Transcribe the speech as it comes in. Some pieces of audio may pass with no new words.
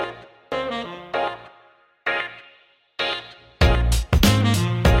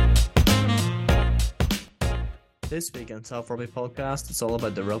This week on South Rugby Podcast, it's all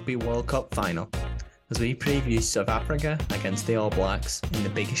about the Rugby World Cup final, as we preview South Africa against the All Blacks in the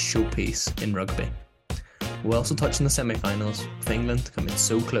biggest showpiece in rugby. We'll also touch on the semi-finals, with England coming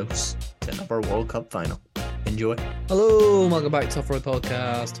so close to another World Cup final. Enjoy. Hello, welcome back to South Rugby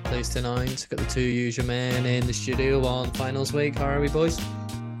Podcast. Pleased tonight, got the two usual men in the studio on finals week. How are we, boys?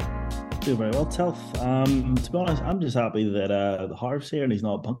 Doing very well, Telf. To be honest, I'm just happy that the Harv's here and he's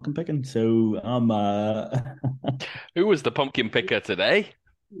not pumpkin picking. So I'm Who was the pumpkin picker today?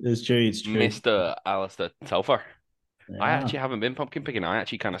 It's true. Mr. Alistair Telfer. Yeah. I actually haven't been pumpkin picking. I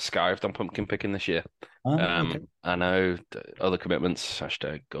actually kind of skived on pumpkin picking this year. Okay. I know other commitments,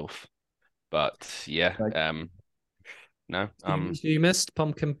 hashtag golf. But yeah, no. So you missed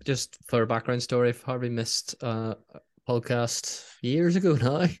pumpkin, just for a background story, Harvey missed a podcast years ago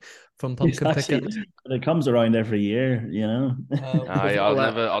now from pumpkin picking. It comes around every year, you know.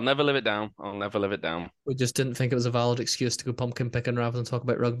 I'll never live it down. I'll never live it down. We just didn't think it was a valid excuse to go pumpkin picking rather than talk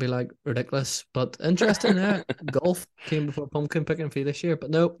about rugby, like ridiculous. But interesting, yeah. Golf came before pumpkin picking for you this year.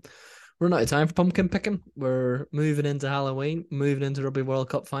 But no, we're not out of time for pumpkin picking. We're moving into Halloween, moving into Rugby World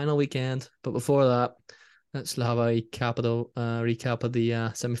Cup final weekend. But before that, let's have a recap of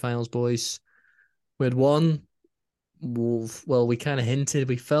the semi-finals, boys. We had one. Well, we kind of hinted,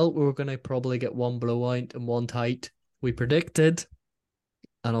 we felt we were going to probably get one blowout and one tight. We predicted,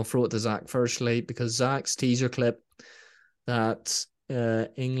 and I'll throw it to Zach firstly, because Zach's teaser clip that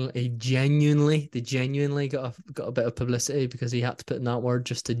England, they genuinely got a bit of publicity because he had to put in that word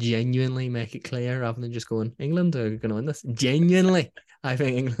just to genuinely make it clear rather than just going, England are going to win this. Genuinely, I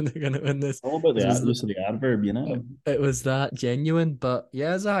think England are going to win this. All about the use of the adverb, you know. It was that genuine, but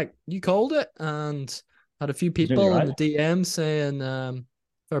yeah, Zach, you called it, and had a few people in the DM saying,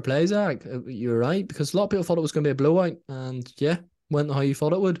 fair play, Zach, you're right, because a lot of people thought it was going to be a blowout, and yeah, went how you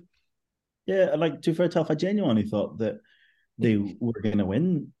thought it would. Yeah, like, to be fair, Telf, I genuinely thought that they were going to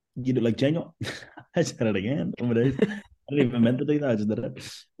win. You know, like, genuine. I said it again. I didn't even meant to do that. I just did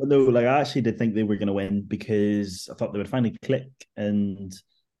it. But no, like, I actually did think they were going to win because I thought they would finally click and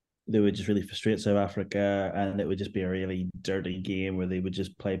they would just really frustrate South Africa, and it would just be a really dirty game where they would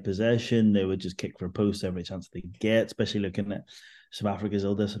just play possession. They would just kick for posts every chance they get, especially looking at South Africa's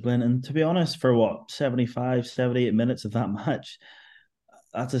ill discipline. And to be honest, for 75, 78 minutes of that match,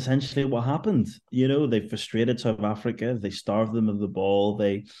 that's essentially what happened. You know, they frustrated South Africa. They starved them of the ball.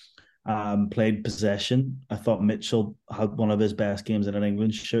 They played possession. I thought Mitchell had one of his best games in an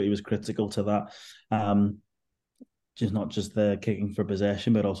England shirt. He was critical to that. Just not just the kicking for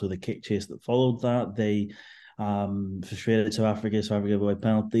possession, but also the kick chase that followed that. They frustrated South Africa. South Africa by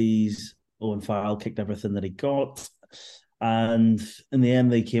penalties. Owen Farrell kicked everything that he got. And in the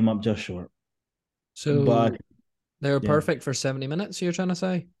end, they came up just short. So they were perfect for 70 minutes, you're trying to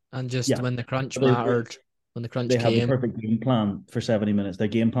say? And just when the crunch mattered, when the crunch came. They had the perfect game plan for 70 minutes. Their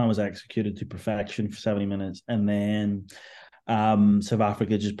game plan was executed to perfection for 70 minutes. And then South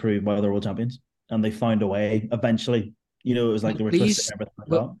Africa just proved why they're world champions. And they found a way eventually. You know, it was like they were twisting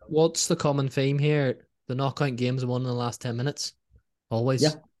everything up. What's the common theme here? The knockout games are won in the last 10 minutes. Always.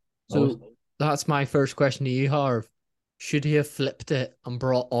 Yeah. So that's my first question to you, Harv. Should he have flipped it and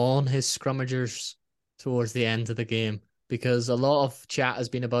brought on his scrummagers towards the end of the game? Because a lot of chat has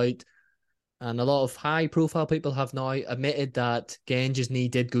been about, and a lot of high-profile people have now admitted that Genge's knee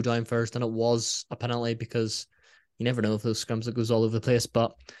did go down first, and it was a penalty because you never know if those scrums that goes all over the place,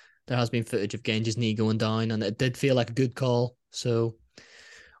 but there has been footage of Genge's knee going down, and it did feel like a good call. So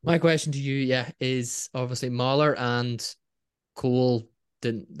my question to you, is obviously Mahler and Cole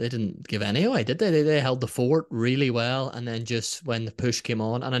didn't give any away, did they? They held the fort really well, and then just when the push came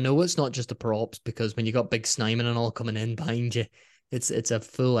on, and I know it's not just the props, because when you got Big Snyman and all coming in behind you, it's a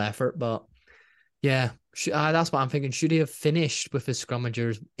full effort. But yeah, that's what I'm thinking. Should he have finished with his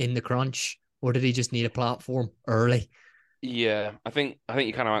scrummagers in the crunch, or did he just need a platform early? Yeah, I think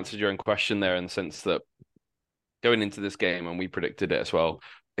you kind of answered your own question there, in the sense that going into this game, and we predicted it as well,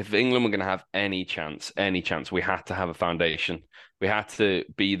 if England were going to have any chance, we had to have a foundation. We had to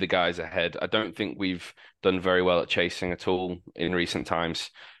be the guys ahead. I don't think we've done very well at chasing at all in recent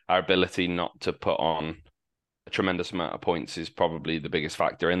times. Our ability not to put on a tremendous amount of points is probably the biggest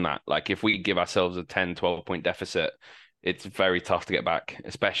factor in that. Like, if we give ourselves a 10, 12-point deficit, it's very tough to get back,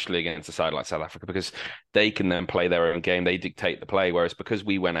 especially against a side like South Africa, because they can then play their own game. They dictate the play, whereas because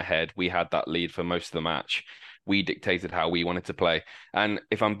we went ahead, we had that lead for most of the match. We dictated how we wanted to play. And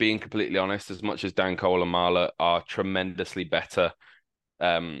if I'm being completely honest, as much as Dan Cole and Marla are tremendously better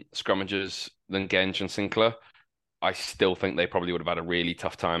scrummagers than Genge and Sinclair, I still think they probably would have had a really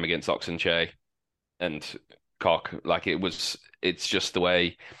tough time against Oxenche and cock. Like it's just the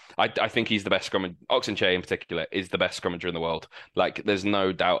way. I think he's the best scrummager. Oxenche in particular is the best scrummager in the world. Like there's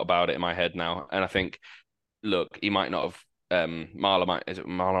no doubt about it in my head now. And I think, look, he might not have. Marla might is it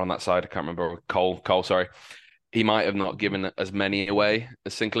Marla on that side? I can't remember. Cole, sorry. He might have not given as many away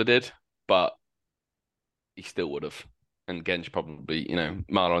as Sinclair did, but he still would have. And Genj probably,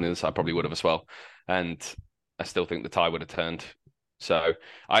 Marla on the other side probably would have as well. And I still think the tie would have turned. So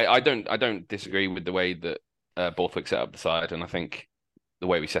I don't disagree with the way that Borthwick set up the side, and I think the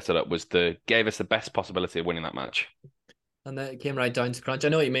way we set it up gave us the best possibility of winning that match. And then it came right down to crunch. I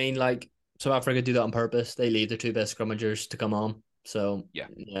know what you mean. Like South Africa do that on purpose. They leave their two best scrummagers to come on. So yeah,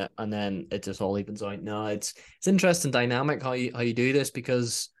 and then it just all evens out. No, it's interesting dynamic how you do this,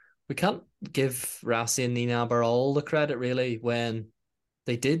 because we can't give Rassi and Nienaber all the credit really when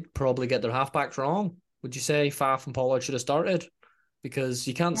they did probably get their halfbacks wrong. Would you say Faf and Pollard should have started? Because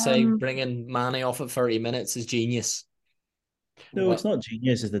you can't say bringing Mane off at 30 minutes is genius. No, it's not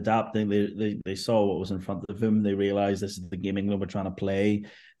genius. It's adapting. They saw what was in front of them. They realized this is the game England were trying to play.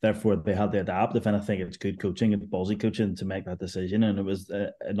 Therefore, they had to adapt. If anything, it's good coaching and ballsy coaching to make that decision, and it was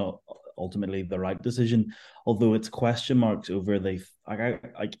not ultimately the right decision. Although it's question marks over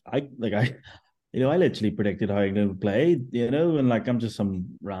I literally predicted how England would play, and like I'm just some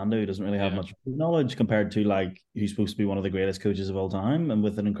rando who doesn't really have much knowledge compared to like who's supposed to be one of the greatest coaches of all time and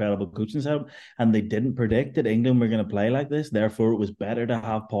with an incredible coaching setup. And they didn't predict that England were going to play like this. Therefore, it was better to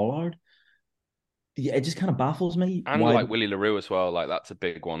have Pollard. Yeah, it just kind of baffles me. And Why? like Willie LaRue as well, like that's a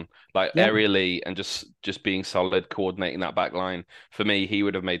big one. Like Yeah, aerially and just being solid, coordinating that back line. For me, he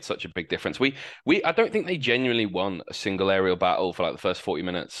would have made such a big difference. We I don't think they genuinely won a single aerial battle for like the first 40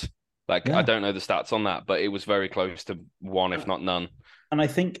 minutes. Like I yeah. don't know the stats on that, but it was very close to one, if not none. And I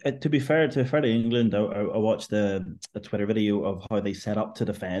think, to be fair to England, I watched a Twitter video of how they set up to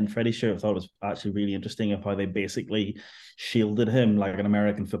defend Freddie Sher. I thought it was actually really interesting of how they basically shielded him like an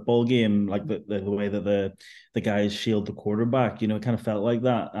American football game, like the way that the guys shield the quarterback. It kind of felt like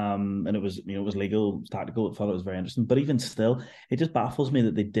that. And it was legal, it was tactical. I thought it was very interesting. But even still, it just baffles me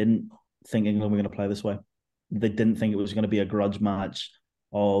that they didn't think England were going to play this way. They didn't think it was going to be a grudge match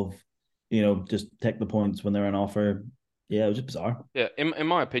of, just take the points when they're on offer. Yeah, it was just bizarre. Yeah, in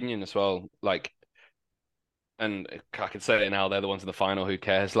my opinion as well, like, and I could say it now, they're the ones in the final, who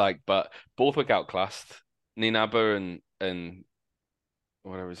cares? Like, but Borthwick outclassed Ninaber and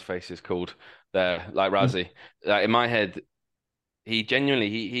whatever his face is called there, like Razzie. Like in my head, he genuinely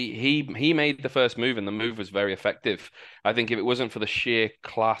he made the first move, and the move was very effective. I think if it wasn't for the sheer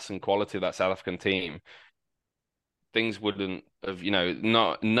class and quality of that South African team, things wouldn't have,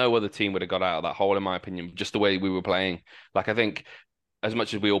 not no other team would have got out of that hole, in my opinion, just the way we were playing. Like I think as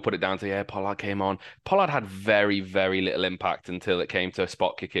much as we all put it down to, yeah, Pollard came on, Pollard had very, very little impact until it came to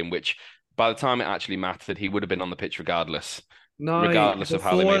spot kicking, which by the time it actually mattered, he would have been on the pitch regardless, No, regardless of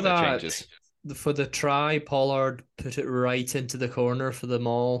how they before made their that, changes. for the try, Pollard put it right into the corner for them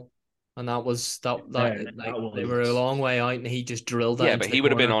all, and that was that Fair, like that they were a was long way out, and he just drilled that Yeah, but into the he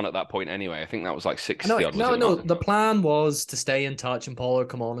would have been corner. on at that point anyway. I think that was like I know, 60 odd, was no, it no. not? The plan was to stay in touch and Pollard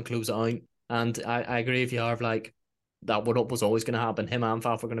come on and close it out. And I agree with you, Harv. Like that was always going to happen. Him and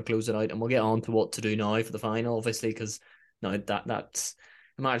Faf were going to close it out, and we'll get on to what to do now for the final, obviously, because now that's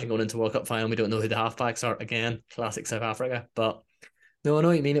imagine going into World Cup final, we don't know who the halfbacks are again. Classic South Africa, but no, I know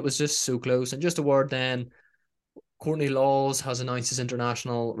what you mean. It was just so close. And just a word then. Courtney Laws has announced his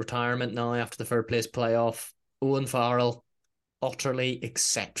international retirement now after the third place playoff. Owen Farrell, utterly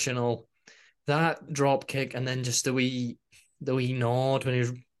exceptional. That drop kick and then just the wee nod when he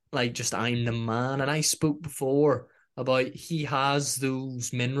was like, just I'm the man. And I spoke before about he has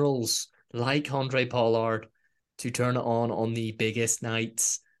those minerals like Andre Pollard to turn it on the biggest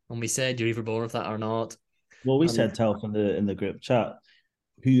nights. And we said you're either born with that or not. well, we And said Telf in the group chat,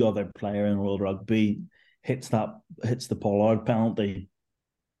 who other player in World Rugby hits the Pollard penalty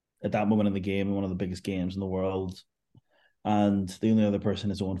at that moment in the game in one of the biggest games in the world, and the only other person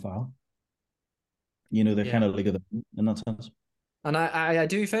is Owen Farrell. They're yeah. kind of league of the in that sense. And I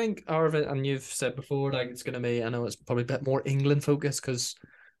do think, Arvid, and you've said before, like it's going to be, I know it's probably a bit more England focused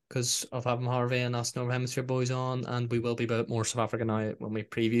because of having Harvey and us Northern Hemisphere boys on, and we will be a bit more South Africa now when we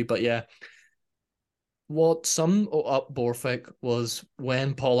preview. But yeah, what summed up Borthwick was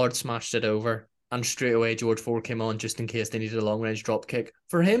when Pollard smashed it over, and straight away George Ford came on just in case they needed a long range drop kick.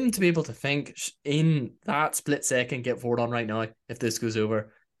 For him to be able to think in that split second, get Ford on right now if this goes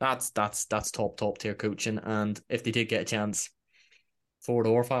over, that's top tier coaching. And if they did get a chance, Ford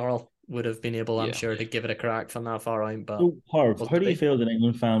or Farrell would have been able, I'm Yeah. sure, to give it a crack from that far out. But So, Harv, wasn't how to do you be. feel as an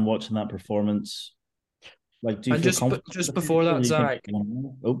England fan watching that performance? Like, do you And feel just confident with before it, or that, do you think? Zach,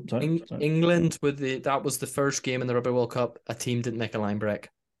 Oh, sorry, sorry. England that was the first game in the Rugby World Cup a team didn't make a line break.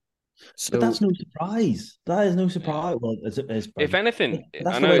 But that's So no surprise. That is no Yeah. surprise. Well, it's If probably, anything, but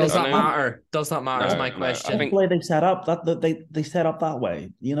that's I the way know, they does I set that know. up. matter? Does that matter? Is That's, my No, no. I that's question. the think way they set up. That they set up that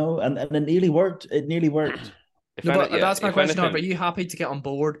way, and it nearly worked. It nearly worked. if No, any, but yeah, that's my if question, Harv. Are anything, you happy to get on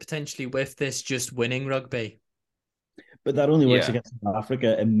board potentially with this just winning rugby? But that only works yeah, against South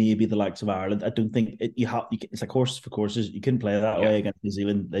Africa and maybe the likes of Ireland. I don't think it's like horses for courses. You couldn't play that yeah. way against New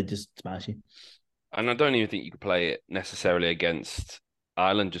Zealand. They just smash you. And I don't even think you could play it necessarily against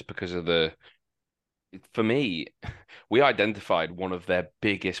Ireland just because of the. For me, we identified one of their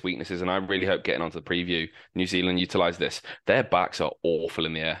biggest weaknesses, and I really hope getting onto the preview, New Zealand utilize this. Their backs are awful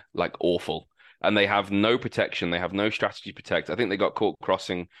in the air, like awful. And they have no protection. They have no strategy to protect. I think they got caught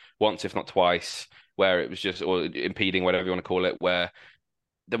crossing once, if not twice, where it was just, or impeding, whatever you want to call it, where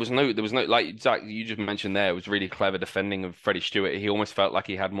there was no like Zach, you just mentioned there, it was really clever defending of Freddie Stewart. He almost felt like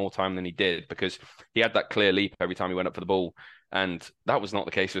he had more time than he did because he had that clear leap every time he went up for the ball. And that was not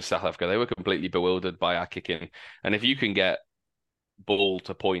the case with South Africa. They were completely bewildered by our kicking. And if you can get ball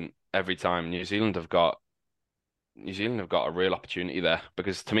to point every time, New Zealand have got a real opportunity there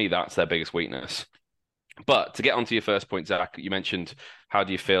because to me that's their biggest weakness. But to get onto your first point, Zach, you mentioned how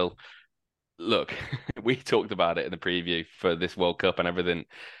do you feel? Look, we talked about it in the preview for this World Cup and everything.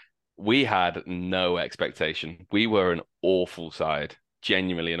 We had no expectation. We were an awful side,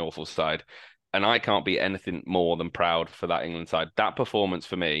 genuinely an awful side. And I can't be anything more than proud for that England side. That performance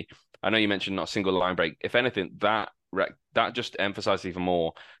for me, I know you mentioned not a single line break. If anything, that just emphasized even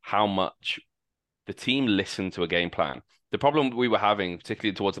more how much the team listened to a game plan. The problem we were having,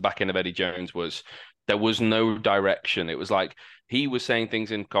 particularly towards the back end of Eddie Jones, was there was no direction. It was like he was saying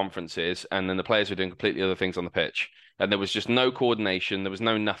things in conferences, and then the players were doing completely other things on the pitch. And there was just no coordination. There was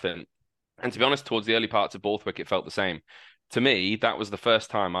no nothing. And to be honest, towards the early parts of Borthwick, it felt the same. To me, that was the first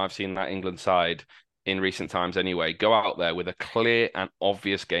time I've seen that England side in recent times anyway, go out there with a clear and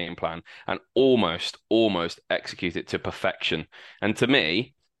obvious game plan and almost execute it to perfection. And to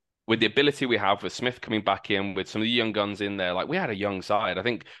me, with the ability we have with Smith coming back in, with some of the young guns in there, like we had a young side. I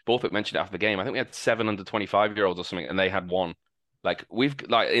think Borthwick mentioned it after the game. I think we had 7 under 25-year-olds or something, and they had one. Like we've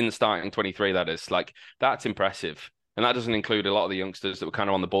like in the starting 23, that is like that's impressive. And that doesn't include a lot of the youngsters that were kind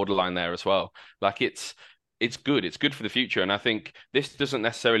of on the borderline there as well. Like it's good. It's good for the future. And I think this doesn't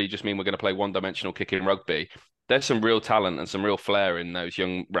necessarily just mean we're going to play one-dimensional kick in rugby. There's some real talent and some real flair in those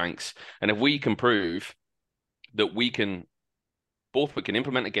young ranks. And if we can prove that we can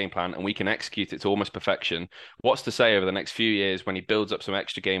implement a game plan and we can execute it to almost perfection. What's to say over the next few years when he builds up some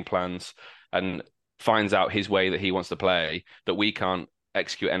extra game plans and finds out his way that he wants to play, that we can't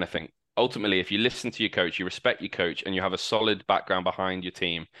execute anything? Ultimately, if you listen to your coach, you respect your coach, and you have a solid background behind your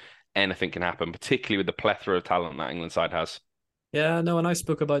team, anything can happen, particularly with the plethora of talent that England side has. Yeah, no, and I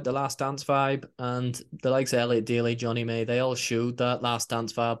spoke about the Last Dance vibe, and the likes of Elliot Daly, Johnny May, they all showed that Last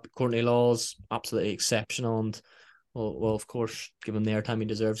Dance vibe. Courtney Law's absolutely exceptional, and well, of course, give him the airtime he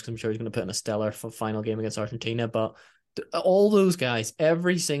deserves because I'm sure he's going to put in a stellar final game against Argentina. But all those guys,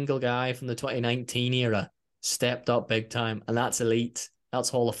 every single guy from the 2019 era stepped up big time, and that's elite. That's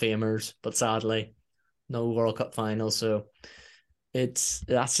Hall of Famers, but sadly, no World Cup final. So that's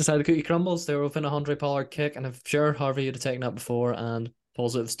just how the cookie crumbles. They were within a 100 pound kick, and I'm sure Harvey would have taken that before, and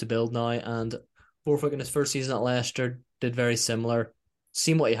positives to build now. And Borthwick in his first season at Leicester did very similar.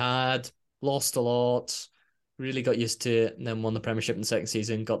 Seen what he had, lost a lot, really got used to it, and then won the Premiership in the second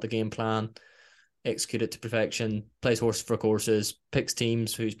season, got the game plan, executed to perfection, plays horses for courses, picks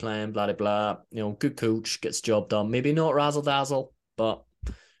teams who's playing, blah, blah, blah. Good coach, gets the job done. Maybe not razzle dazzle, but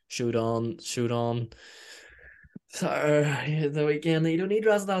shoot on. So, the weekend, you don't need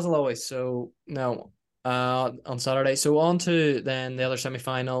razzle dazzle always. So, no, on Saturday. So, on to then the other semi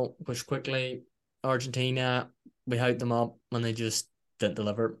final, which quickly Argentina, we hyped them up and they just didn't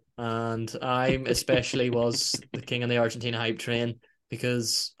deliver. And I especially was the king of the Argentina hype train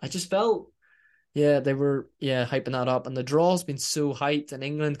because I just felt, yeah, they were, yeah, hyping that up. And the draw's been so hyped, and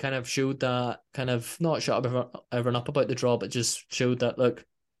England kind of showed that, kind of not shut everyone up about the draw, but just showed that, look,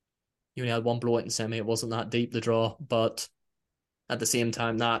 you only had one blowout in semi. It wasn't that deep, the draw. But at the same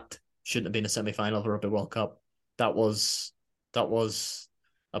time, that shouldn't have been a semi final of a Rugby World Cup. That was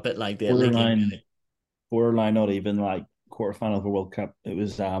a bit like the Italy game, Borderline, really. borderline, not even like quarterfinal of the World Cup. It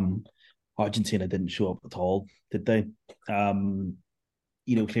was Argentina didn't show up at all, did they?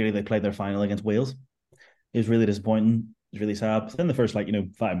 Clearly they played their final against Wales. It was really disappointing. It was really sad. But then the first 5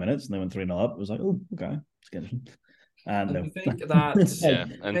 minutes and they went 3-0 up. It was like, oh, okay, it's good. And And no. you think that Yeah,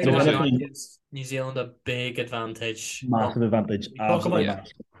 I and think to be if honest, that anything, gives New Zealand a big advantage. massive advantage, We talk absolutely about yeah,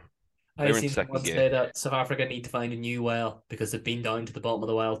 massive. I They're in seen second someone gear. say that South Africa need to find a new well because they've been down to the bottom of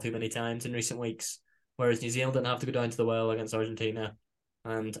the well too many times in recent weeks, whereas New Zealand didn't have to go down to the well against Argentina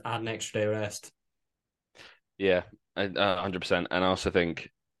and add an extra day rest. Yeah, 100%. And I also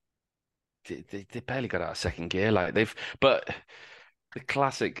think they barely got out of second gear. Like but the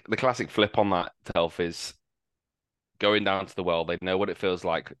classic flip on that, Telf, is going down to the well. They know what it feels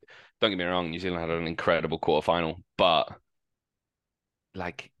like. Don't get me wrong, New Zealand had an incredible quarterfinal, but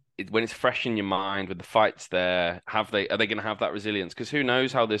like when it's fresh in your mind with the fights there, are they going to have that resilience? Because who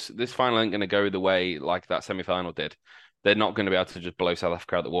knows how this final ain't going to go the way like that semi-final did. They're not going to be able to just blow South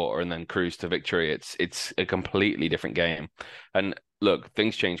Africa out the water and then cruise to victory. It's a completely different game. And look,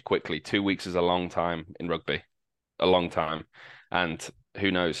 things change quickly. 2 weeks is a long time in rugby, a long time. And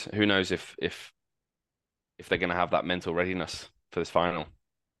who knows? Who knows if they're going to have that mental readiness for this final?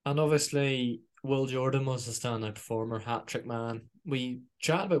 And obviously, Will Jordan was the standout performer, hat trick man. We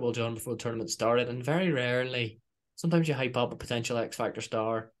chatted about Will Jordan before the tournament started, and very rarely, sometimes you hype up a potential X Factor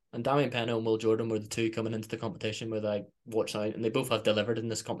star. And Damian Peno and Will Jordan were the two coming into the competition where I watched out, and they both have delivered in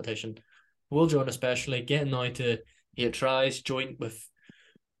this competition. Will Jordan, especially, getting now to 8 tries, joint with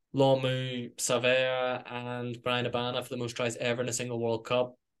Lomu, Savea, and Brian Abana for the most tries ever in a single World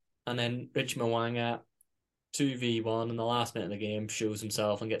Cup. And then Rich Mwanga 2v1 in the last minute of the game, shows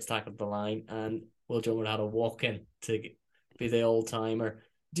himself and gets tackled at the line, and Will Jordan had a walk in to be the old timer.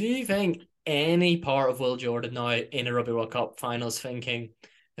 Do you think any part of Will Jordan now in a Rugby World Cup finals thinking,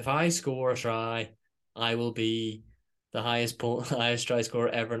 if I score a try, I will be the highest try scorer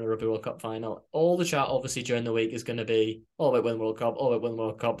ever in a Rugby World Cup final? All the chat obviously during the week is going to be all about win World Cup, all about win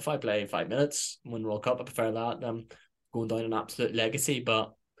World Cup. If I play 5 minutes, win World Cup, I prefer that than going down an absolute legacy.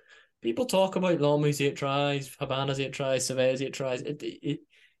 But people talk about Lomu's 8 tries, Habana's 8 tries, Savea's 8 tries.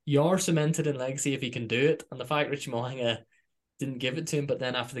 You're cemented in legacy if he can do it. And the fact Richie Mo'unga didn't give it to him, but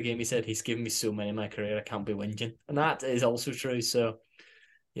then after the game he said, he's given me so many in my career, I can't be whinging. And that is also true. So,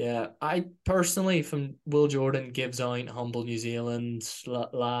 yeah, I personally, from Will Jordan, gives out humble New Zealand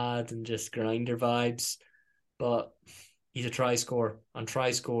lad and just grinder vibes. But he's a try scorer, and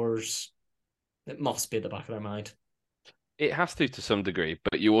try scores, it must be at the back of their mind. It has to some degree,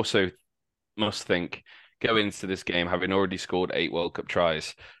 but you also must think going into this game having already scored 8 World Cup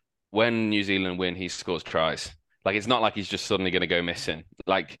tries. When New Zealand win, he scores tries. Like it's not like he's just suddenly going to go missing.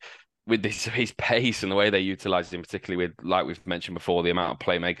 Like with his pace and the way they utilize him, particularly with like we've mentioned before, the amount of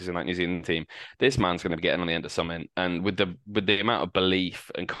playmakers in that New Zealand team, this man's going to be getting on the end of something. And with the amount of belief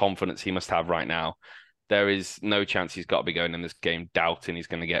and confidence he must have right now, there is no chance he's got to be going in this game doubting he's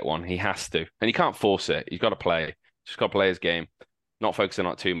going to get one. He has to, and he can't force it. He's got to play. Just got to play his game, not focusing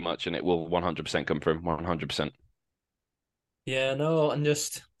on it too much, and it will 100% come through. 100%. Yeah, no, and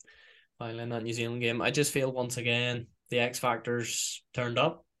just finally in that New Zealand game, I just feel once again the X Factors turned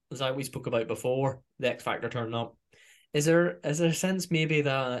up. As like we spoke about before, the X Factor turned up. Is there a sense maybe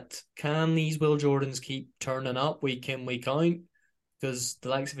that can these Will Jordans keep turning up week in, week out? Because the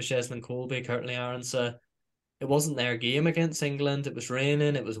likes of a Cheslin Colby, Curtly Aronsa, it wasn't their game against England. It was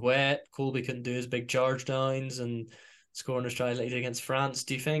raining, it was wet. Colby couldn't do his big charge downs and scoring his tries like he did against France.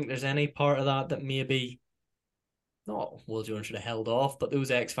 Do you think there's any part of that maybe not Will Jones should have held off, but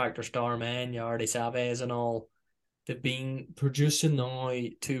those X Factor star men, Yardy Savez and all, they've been producing now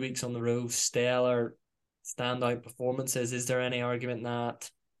 2 weeks on the road, stellar standout performances. Is there any argument that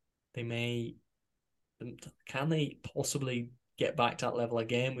they may can they possibly get back to that level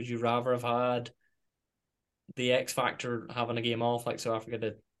again? Would you rather have had the X Factor having a game off like South Africa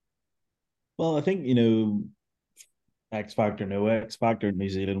did? Well, I think X Factor, no X Factor. New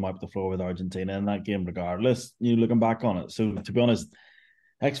Zealand wiped the floor with Argentina in that game, regardless. Looking back on it. So to be honest,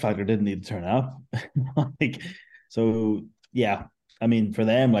 X Factor didn't need to turn up. like, so yeah. I mean, for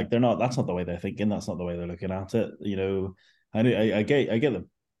them, like they're not. That's not the way they're thinking. That's not the way they're looking at it. I get the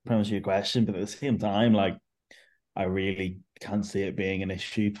premise of your question, but at the same time, like I really can't see it being an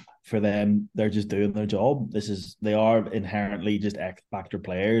issue for them. They're just doing their job. They are inherently just X factor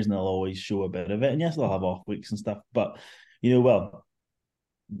players, and they'll always show a bit of it. And yes, they'll have off weeks and stuff, but well,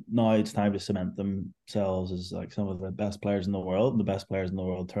 now it's time to cement themselves as like some of the best players in the world, and the best players in the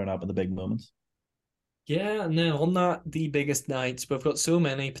world turn up at the big moments. Yeah, and then on that, the biggest nights, we've got so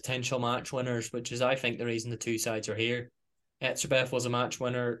many potential match winners, which is, I think, the reason the two sides are here. Etzebeth was a match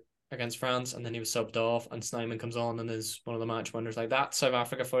winner against France, and then he was subbed off, and Snyman comes on and is one of the match winners. Like that, South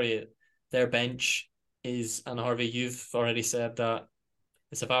Africa for you. Their bench is, and Harvey, you've already said that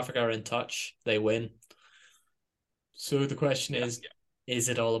if South Africa are in touch, they win. So the question Yeah. is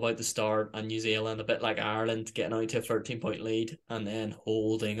it all about the start and New Zealand, a bit like Ireland, getting out to a 13-point lead and then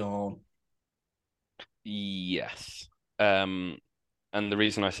holding on? Yes. Um, And the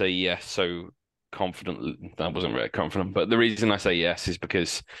reason I say yes so confidently, I wasn't really confident, but the reason I say yes is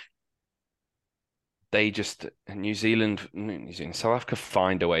because they just New Zealand, South Africa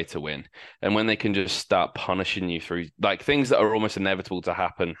find a way to win. And when they can just start punishing you through like things that are almost inevitable to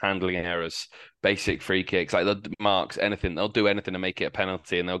happen, handling errors, basic free kicks, like the marks, anything, they'll do anything to make it a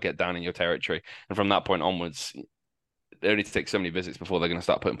penalty and they'll get down in your territory. And from that point onwards, they only take so many visits before they're going to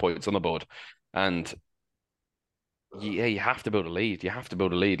start putting points on the board. And yeah, you have to build a lead. You have to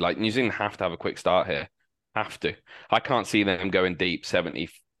build a lead. Like New Zealand have to have a quick start here. Have to. I can't see them going deep 70,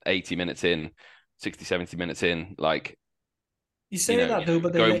 80 minutes in, 60, 70 minutes in. Like, You you say know, that though,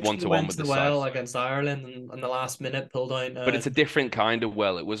 but they going one literally to one went with to the this side. well against Ireland and in the last minute pulled out. But it's a different kind of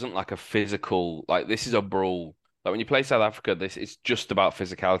well. It wasn't like a physical, like this is a brawl. Like when you play South Africa, this it's just about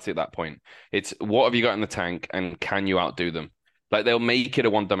physicality at that point. It's what have you got in the tank and can you outdo them? Like they'll make it a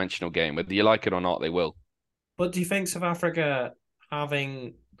one-dimensional game, whether you like it or not, they will. But do you think South Africa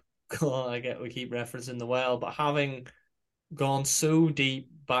having, God, I get we keep referencing the well, but having gone so deep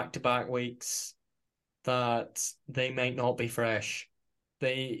back to back weeks that they might not be fresh.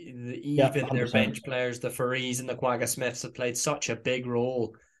 Yeah, Even their 100%. bench players, the Farees and the Quagga Smiths, have played such a big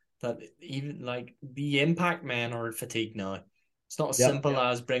role that even like the impact men are fatigued now. It's not as Yeah, simple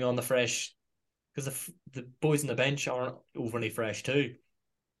as bring on the fresh because the boys on the bench aren't overly fresh too.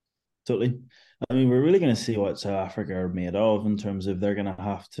 totally. I mean, we're really going to see what South Africa are made of in terms of they're going to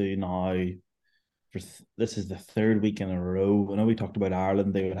have to now. This is the third week in a row. I know we talked about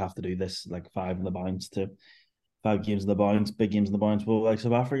Ireland; they would have to do this like five games in the bounce, big games in the bounce. Well, like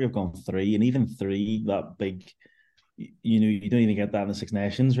South Africa have gone three, and even three that big. You don't even get that in the Six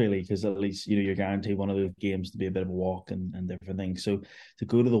Nations really, because at least you're guaranteed one of those games to be a bit of a walk and different things. So to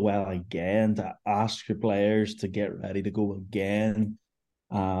go to the well again, to ask your players to get ready to go again,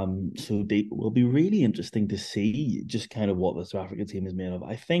 so deep will be really interesting to see just kind of what the South African team is made of.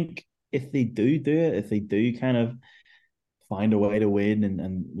 I think if they do it, if they do kind of find a way to win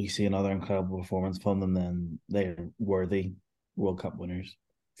and we see another incredible performance from them, then they're worthy World Cup winners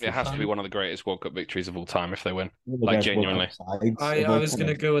It for has sure. to be one of the greatest World Cup victories of all time if they win. The Like best World Cup genuinely. sides I, of I all was going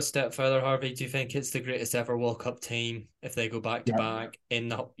to time. go a step further, Harvey. Do you think it's the greatest ever World Cup team if they go back to Yeah, back in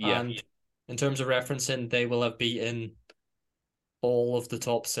the Yeah. and in terms of referencing, they will have beaten all of the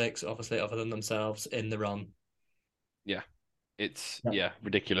top six, obviously other than themselves, in the run. Yeah. It's yeah, yeah,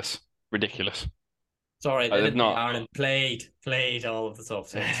 ridiculous. Ridiculous. Sorry, they They've didn't beat not Ireland. Played all of the top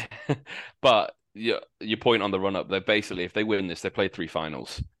six. but your point on the run up, they basically if they win this, they played three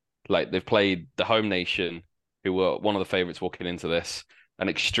finals. Like they've played the home nation, who were one of the favourites walking into this, an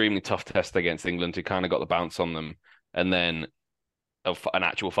extremely tough test against England, who kind of got the bounce on them, and then an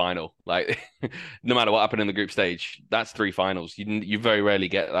actual final. Like no matter what happened in the group stage, that's three finals. You very rarely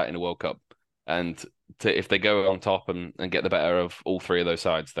get that in a World Cup. And if they go on top and get the better of all three of those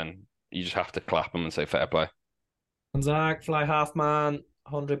sides, then you just have to clap them and say fair play. And Zach, fly half man,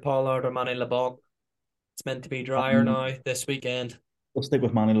 100 Pollard or Manny LeBlanc. It's meant to be drier um, now this weekend. we'll stick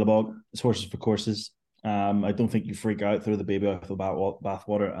with Manny Lebog. It's horses for courses. I don't think you freak out, throw the baby out of the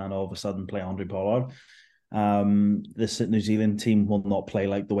bathwater, and all of a sudden play Andre Pollard. This New Zealand team will not play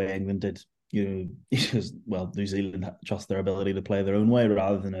like the way England did. Because New Zealand trust their ability to play their own way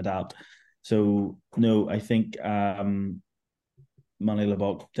rather than adapt. So no, I think Manny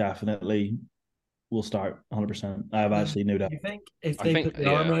Lebok definitely will start 100%. I have Do actually no doubt. you think if I they think put the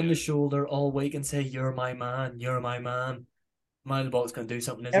arm yeah. around the shoulder all week and say, "You're my man, you're my man," Manny LeBlanc's going to do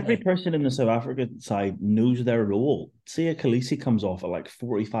something, isn't Every he? person in the South African side knows their role. Say a Khaleesi comes off at like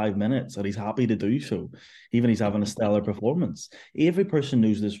 45 minutes and he's happy to do so, even he's having a stellar performance. Every person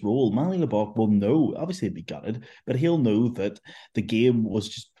knows this role. Manny Lebok will know, obviously he'd be gutted, but he'll know that the game was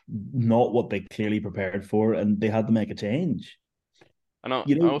just not what they clearly prepared for and they had to make a change. And I,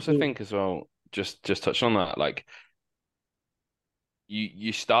 You I know, also think as well, just touching on that, like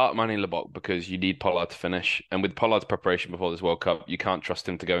you start Manny Lebok because you need Pollard to finish, and with Pollard's preparation before this World Cup, you can't trust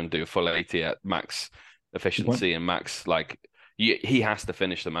him to go and do a full 80 at max good point. efficiency and max like he has to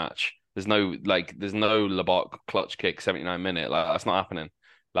finish the match. There's no Lebok clutch kick 79 minute like that's not happening.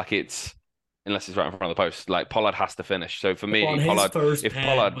 Like it's unless it's right in front of the post. Like Pollard has to finish. So for On me, his Pollard, first if pen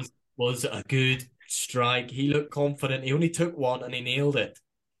Pollard was a good strike. He looked confident. He only took one and he nailed it.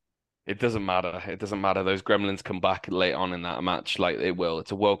 It doesn't matter. It doesn't matter. Those gremlins come back late on in that match, like they will.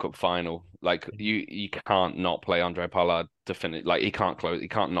 It's a World Cup final. Like you can't not play Andre Pollard to finish. Like he can't close. He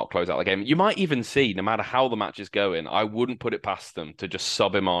can't not close out the game. You might even see, no matter how the match is going, I wouldn't put it past them to just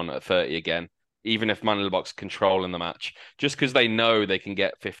sub him on at 30 again, even if Mandelbock's controlling the match, just because they know they can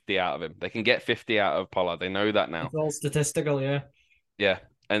get 50 out of him. They can get 50 out of Pollard. They know that now. It's all statistical, yeah. Yeah,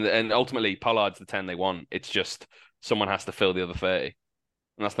 and ultimately Pollard's the 10 they want. It's just someone has to fill the other 30.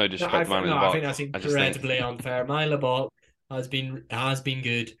 And that's no No, disrespect to Manny I think Lebok. that's I just think, incredibly unfair. My Lebot has been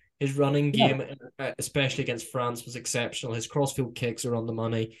good. His running Yeah, game, especially against France, was exceptional. His crossfield kicks are on the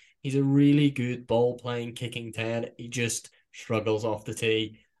money. He's a really good ball playing, kicking 10. He just struggles off the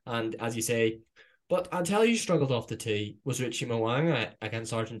tee. And as you say, but I tell you, struggled off the tee was Richie Mwanga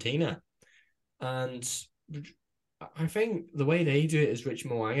against Argentina. And I think the way they do it is Richie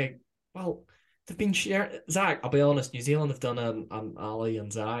Mwanga. Well, they've been sharing. Zach, I'll be honest, New Zealand have done an Ali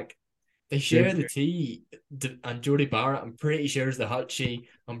and Zach. They share yeah. the tee, and Jody Barrett, I'm pretty sure, is the hutchie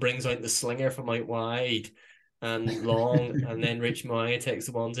and brings out the slinger from out wide and long, and then Rich Moya takes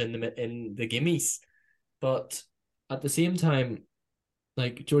the ones in the gimmies. But at the same time,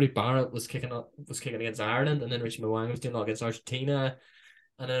 like Jody Barrett was kicking against Ireland, and then Rich Moya was doing that against Argentina,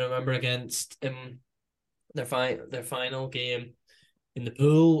 and then I remember against their final game in the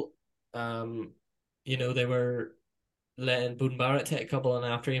pool, um, they were letting Bowden Barrett take a couple, and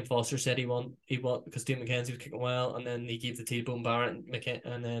after Ian Foster said he want because Steve McKenzie was kicking well, and then he gave the tee to Bowden Barrett,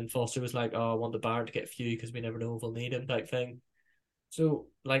 and then Foster was like, "Oh, I want the Barrett to get a few because we never know if we'll need him," type thing. So,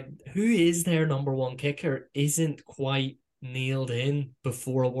 like, who is their number one kicker isn't quite nailed in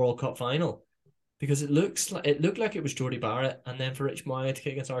before a World Cup final, because it looked like it was Jordy Barrett, and then for Rich Moya to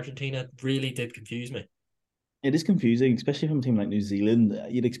kick against Argentina really did confuse me. It is confusing, especially from a team like New Zealand.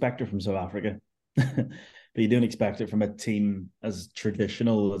 You'd expect it from South Africa, but you don't expect it from a team as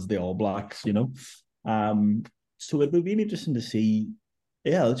traditional as the All Blacks, you know. So it would be interesting to see.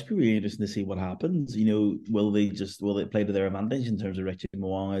 Yeah, it'd be really interesting to see what happens. You know, will they play to their advantage in terms of Richie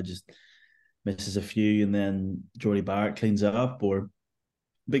Mo'unga just misses a few and then Jordy Barrett cleans it up, or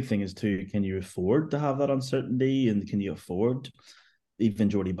big thing is too, can you afford to have that uncertainty, and can you afford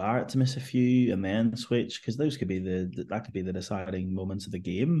even Jordy Barrett to miss a few and then switch, because those could be that could be the deciding moments of the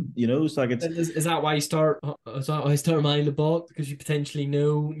game. You know, so like it's Is that why you start? Is that why you start Manny Lebot? Because you potentially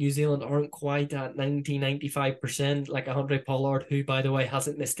know New Zealand aren't quite at 95%, like a Andre Pollard, who, by the way,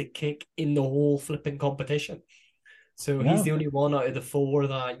 hasn't missed a kick in the whole flipping competition. So he's yeah. the only one out of the four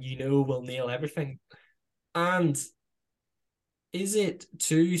that will nail everything. And is it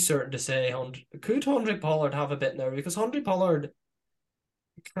too certain to say, could Andre Pollard have a bit there? Because Andre Pollard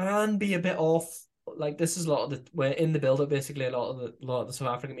can be a bit off. Like, this is a lot of in the build up, basically a lot of the South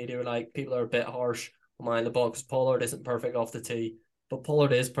African media are like, people are a bit harsh on mind the ball because Pollard isn't perfect off the tee, but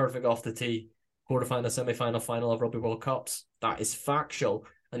Pollard is perfect off the tee. Quarterfinal, semi-final, final of Rugby World Cups. That is factual,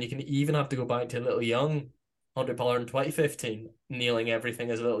 and you can even have to go back to a little young Andre Pollard in 2015, nailing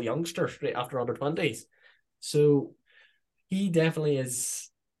everything as a little youngster straight after under 20s. So he definitely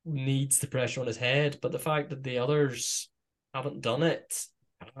needs the pressure on his head, but the fact that the others haven't done it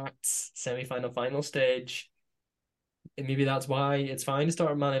at semi-final, final stage, and maybe that's why it's fine to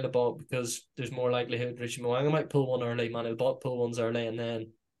start Manny Lebot, because there's more likelihood Richie Mo'unga might pull one early, Manny Lebot pull ones early, and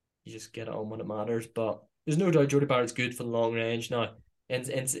then you just get it on when it matters. But there's no doubt Jody Barrett's good for the long range now. And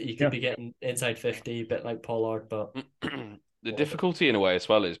he could Yeah. be getting inside 50, a bit like Pollard, but the difficulty in a way as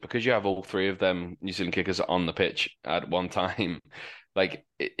well is because you have all three of them New Zealand kickers on the pitch at one time, like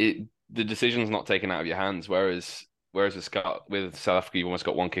the decision's not taken out of your hands. Whereas with South Africa, you've almost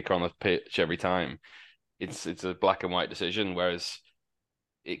got one kicker on the pitch every time. It's a black and white decision. Whereas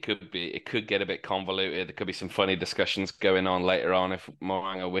it could get a bit convoluted. There could be some funny discussions going on later on if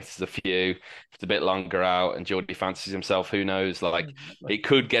Mo'unga whiffs a few, if it's a bit longer out and Geordie fancies himself. Who knows? Like, it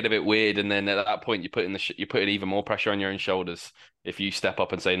could get a bit weird, and then at that point you're putting even more pressure on your own shoulders if you step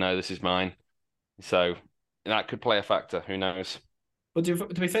up and say no, this is mine. So that could play a factor. Who knows? But do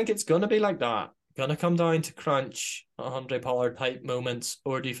we think it's gonna be like that? Gonna come down to crunch, Andre Pollard type moments,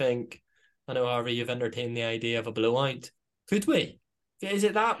 or do you think? I know, Harvey, you've entertained the idea of a blowout. Could we? Is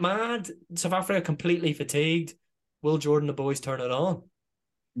it that mad? South Africa completely fatigued. Will Jordan the boys turn it on?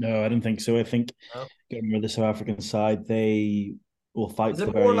 No, I don't think so. I think No. getting rid of the South African side, they will fight Is to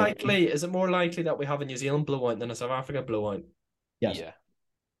the it more very end. likely? Is it more likely that we have a New Zealand blowout than a South Africa blowout? Yes. Yeah.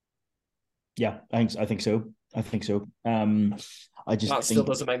 Yeah, I think so. I think so. I just That still think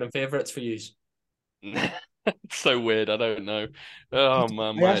doesn't make them favourites for you. It's so weird. I don't know. Oh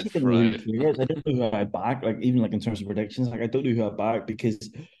man, I my actually head's don't know who fried. the favorites. I don't know who I back. Like, even like in terms of predictions, like I don't know who I back,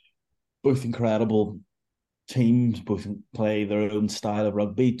 because both incredible teams, both play their own style of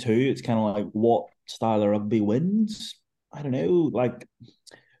rugby too. It's kind of like, what style of rugby wins? I don't know. Like,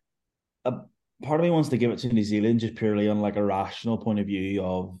 a part of me wants to give it to New Zealand just purely on like a rational point of view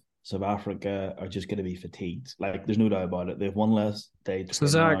of South Africa are just going to be fatigued. Like, there's no doubt about it. They've one less day to So spin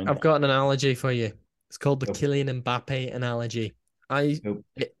Zach, around. I've got an analogy for you. It's called the Nope. Kylian Mbappe analogy. Nope.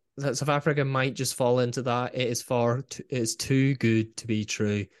 That South Africa might just fall into that. It is too good to be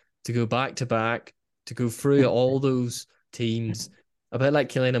true. To go back to back, to go through all those teams, a bit like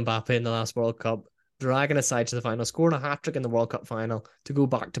Kylian Mbappe in the last World Cup, dragging a side to the final, scoring a hat trick in the World Cup final to go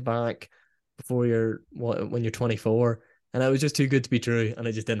back to back before when you're 24, and it was just too good to be true, and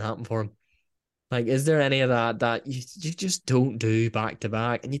it just didn't happen for him. Like, is there any of that you just don't do back to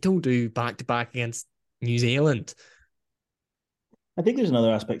back, and you don't do back to back against New Zealand? I think there's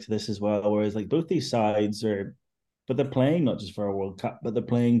another aspect to this as well, whereas like both these sides are, but they're playing not just for a World Cup, but they're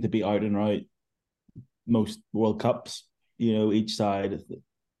playing to be out and out most World Cups. Each side,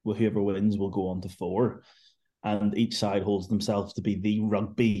 well, whoever wins will go on to four, and each side holds themselves to be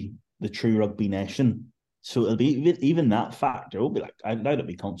the true rugby nation. So it'll be even that factor will be like, I doubt it'll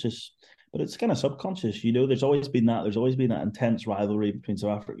be conscious, but it's kind of subconscious. There's always been that. There's always been that intense rivalry between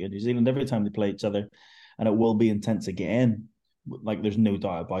South Africa and New Zealand every time they play each other, and it will be intense again. Like there's no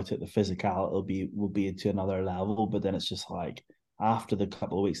doubt about it. The physicality will be to another level, but then it's just like after the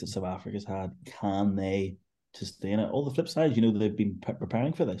couple of weeks that South Africa's had, can they sustain it? All the flip side, they've been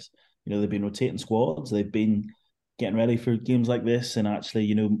preparing for this. They've been rotating squads. They've been getting ready for games like this, and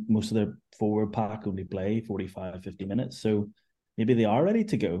actually, most of their forward pack only play 45, 50 minutes. So maybe they are ready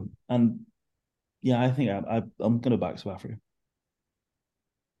to go. And yeah, I think I'm going to back South Africa.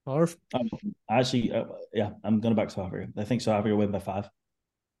 Harv? Actually, yeah, I'm going to back South Africa. I think South Africa win by 5.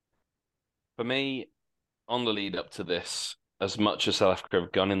 For me, on the lead up to this, as much as South Africa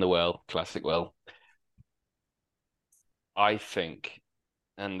have gone in the classic well, I think,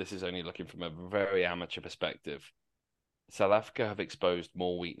 and this is only looking from a very amateur perspective, South Africa have exposed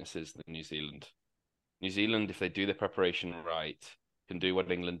more weaknesses than New Zealand. New Zealand, if they do their preparation right, can do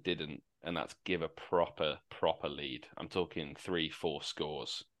what England didn't, and that's give a proper lead. I'm talking 3-4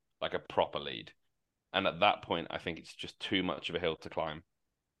 scores, like a proper lead. And at that point, I think it's just too much of a hill to climb.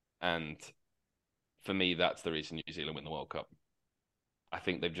 And for me, that's the reason New Zealand win the World Cup. I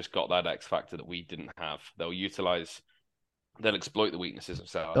think they've just got that X factor that we didn't have. They'll exploit the weaknesses of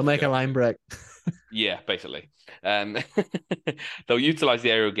South Africa. They'll make a line break. Yeah, basically. They'll utilize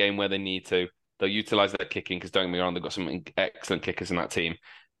the aerial game where they need to. They'll utilize their kicking because don't get me wrong, they've got some excellent kickers in that team.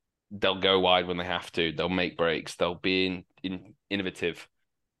 They'll go wide when they have to. They'll make breaks. They'll be innovative,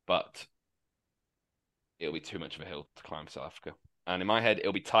 but it'll be too much of a hill to climb for South Africa. And in my head,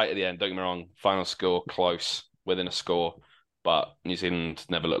 it'll be tight at the end. Don't get me wrong. Final score close, within a score, but New Zealand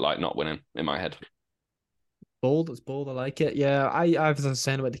never looked like not winning in my head. Bold, it's bold. I like it. Yeah, I was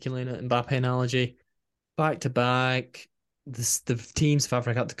saying about the Kylian Mbappe analogy. Back to back, the teams South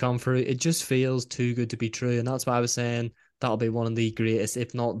Africa had to come through. It just feels too good to be true, and that's why I was saying that'll be one of the greatest,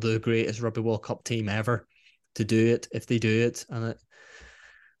 if not the greatest, Rugby World Cup team ever to do it if they do it, and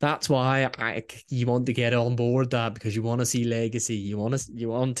that's why you want to get on board that because you want to see legacy. You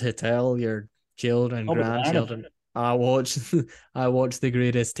want to tell your children, grandchildren, I watched the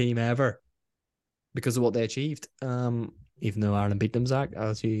greatest team ever because of what they achieved. Even though Ireland beat them, Zach,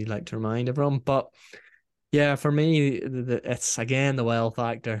 as you like to remind everyone. But yeah, for me, it's again the well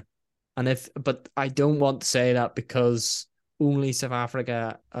factor. But I don't want to say that because only South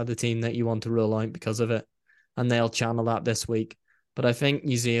Africa are the team that you want to rule out because of it, and they'll channel that this week. But I think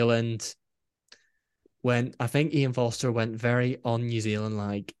New Zealand I think Ian Foster went very un-New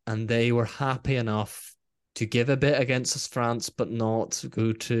Zealand-like, and they were happy enough to give a bit against France, but not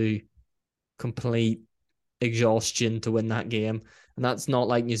go to complete exhaustion to win that game. And that's not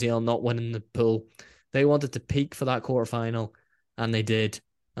like New Zealand not winning the pool. They wanted to peak for that quarterfinal, and they did.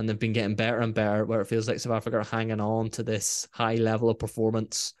 And they've been getting better and better, where it feels like South Africa are hanging on to this high level of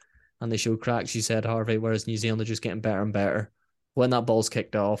performance. And they showed cracks, you said, Harvey, whereas New Zealand are just getting better and better. When that ball's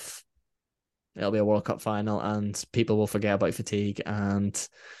kicked off, it'll be a World Cup final, and people will forget about fatigue. And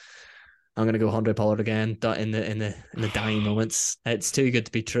I'm going to go Andre Pollard again in the dying moments. It's too good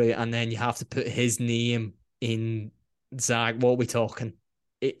to be true. And then you have to put his name in. Zach, what are we talking?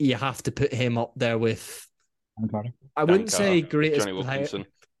 You have to put him up there with. I wouldn't say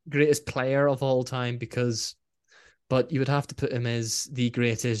greatest player of all time but you would have to put him as the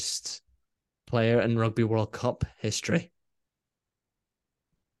greatest player in Rugby World Cup history.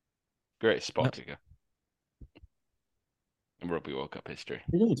 Greatest spot kicker in Rugby World Cup history.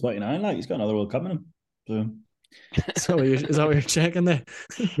 He's only 29, he's got another World Cup in him. So is that what you're checking there?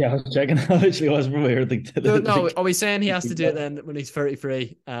 Yeah, I was checking. I literally was prepared. No, are we saying he has to do it then when he's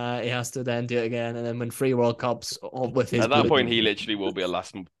 33? He has to then do it again, and then win 3 World Cups with his. At that point, he literally will be a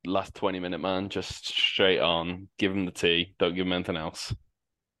last 20-minute man, just straight on. Give him the tea. Don't give him anything else.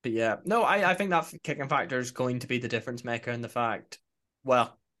 But yeah, no, I think that kicking factor is going to be the difference maker in the fact.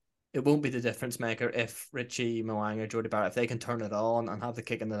 Well, it won't be the difference maker if Richie Mo'unga, Jordie Barrett, if they can turn it on and have the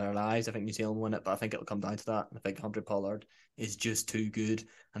kick into their lives. I think New Zealand win it, but I think it'll come down to that. I think Andre Pollard is just too good,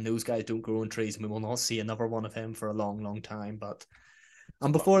 and those guys don't grow on trees, and we will not see another one of him for a long, long time. But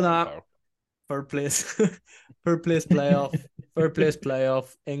And before that, third place, third place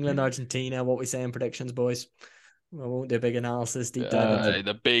playoff, England, Argentina. What we saying predictions, boys? I won't do a big analysis, deep dive.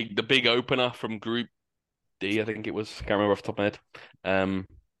 The big opener from Group D, I think it was. Can't remember off the top of my head.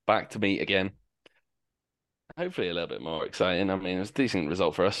 Back to meet again. Hopefully a little bit more exciting. I mean, it was a decent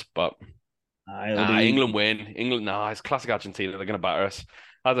result for us, but England win. England, it's classic Argentina. They're going to batter us.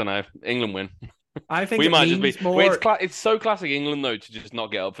 I don't know. England win. I think we it might just means be. more. Wait, it's so classic England though to just not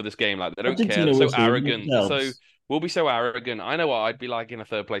get up for this game. Like they don't care. They're so arrogant. We'll be so arrogant. I know what I'd be like in a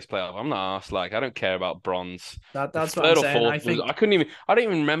third place playoff. I'm not asked. Like I don't care about bronze. That's what I'm saying. I don't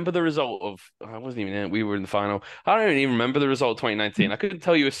even remember the result of. I wasn't even in it. We were in the final. I don't even remember the result of 2019. I couldn't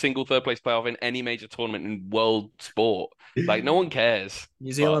tell you a single third place playoff in any major tournament in world sport. Like no one cares.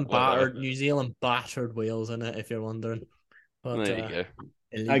 New Zealand battered Wales in it. If you're wondering. But, there you go.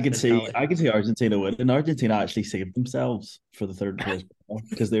 I can see Argentina win, and Argentina actually saved themselves for the third place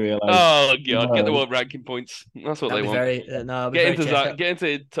because they realized. Oh god, get the world ranking points. That's what they want. Get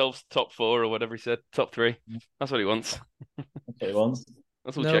into top 4 or whatever he said, top 3. That's what he wants. That's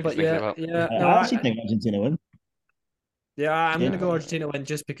what That's what Czech is thinking about. I actually think Argentina win. Yeah, I'm going to go Argentina win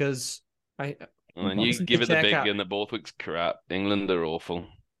just because And you give it the big and the Borthwick's crap. England are awful,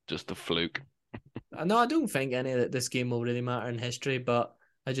 just a fluke. No, I don't think any of this game will really matter in history, but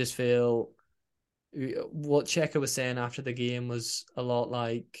I just feel what Cheika was saying after the game was a lot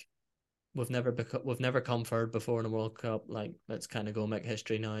like we've never come third before in a World Cup. Like let's kind of go make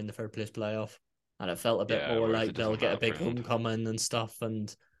history now in the third place playoff, and it felt a bit more like they'll get a big homecoming and stuff, and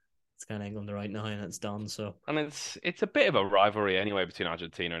it's kind of England right now and it's done. So and it's a bit of a rivalry anyway between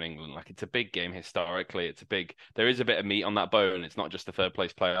Argentina and England. Like it's a big game historically. There is a bit of meat on that bone. It's not just the third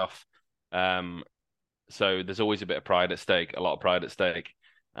place playoff. So there's always a bit of pride at stake, a lot of pride at stake.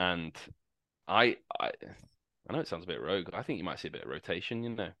 And I know it sounds a bit rogue. I think you might see a bit of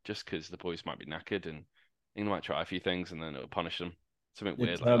rotation, just because the boys might be knackered and England might try a few things and then it'll punish them. Something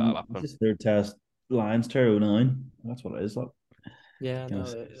weird like that'll happen. Just their test Lions 209. That's what it is like. Yeah, no,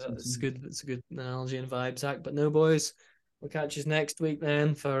 it's good. It's a good analogy and vibe, Zach. But no, boys, we'll catch you next week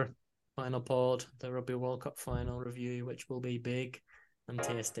then for final pod, the Rugby World Cup final review, which will be big and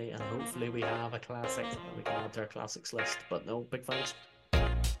tasty, and hopefully we have a classic that we can add to our classics list. But no, big thanks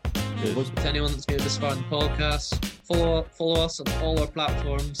to anyone that's made this far in the podcast. Follow us on all our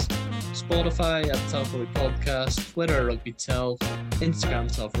platforms: Spotify at Telf Rugby Podcast, Twitter Rugby Telf, Instagram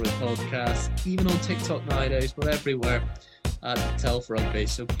Telf Rugby Podcast, even on TikTok nowadays. We're everywhere at Telf Rugby.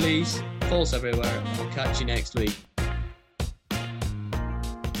 So please follow us everywhere, and we'll catch you next week.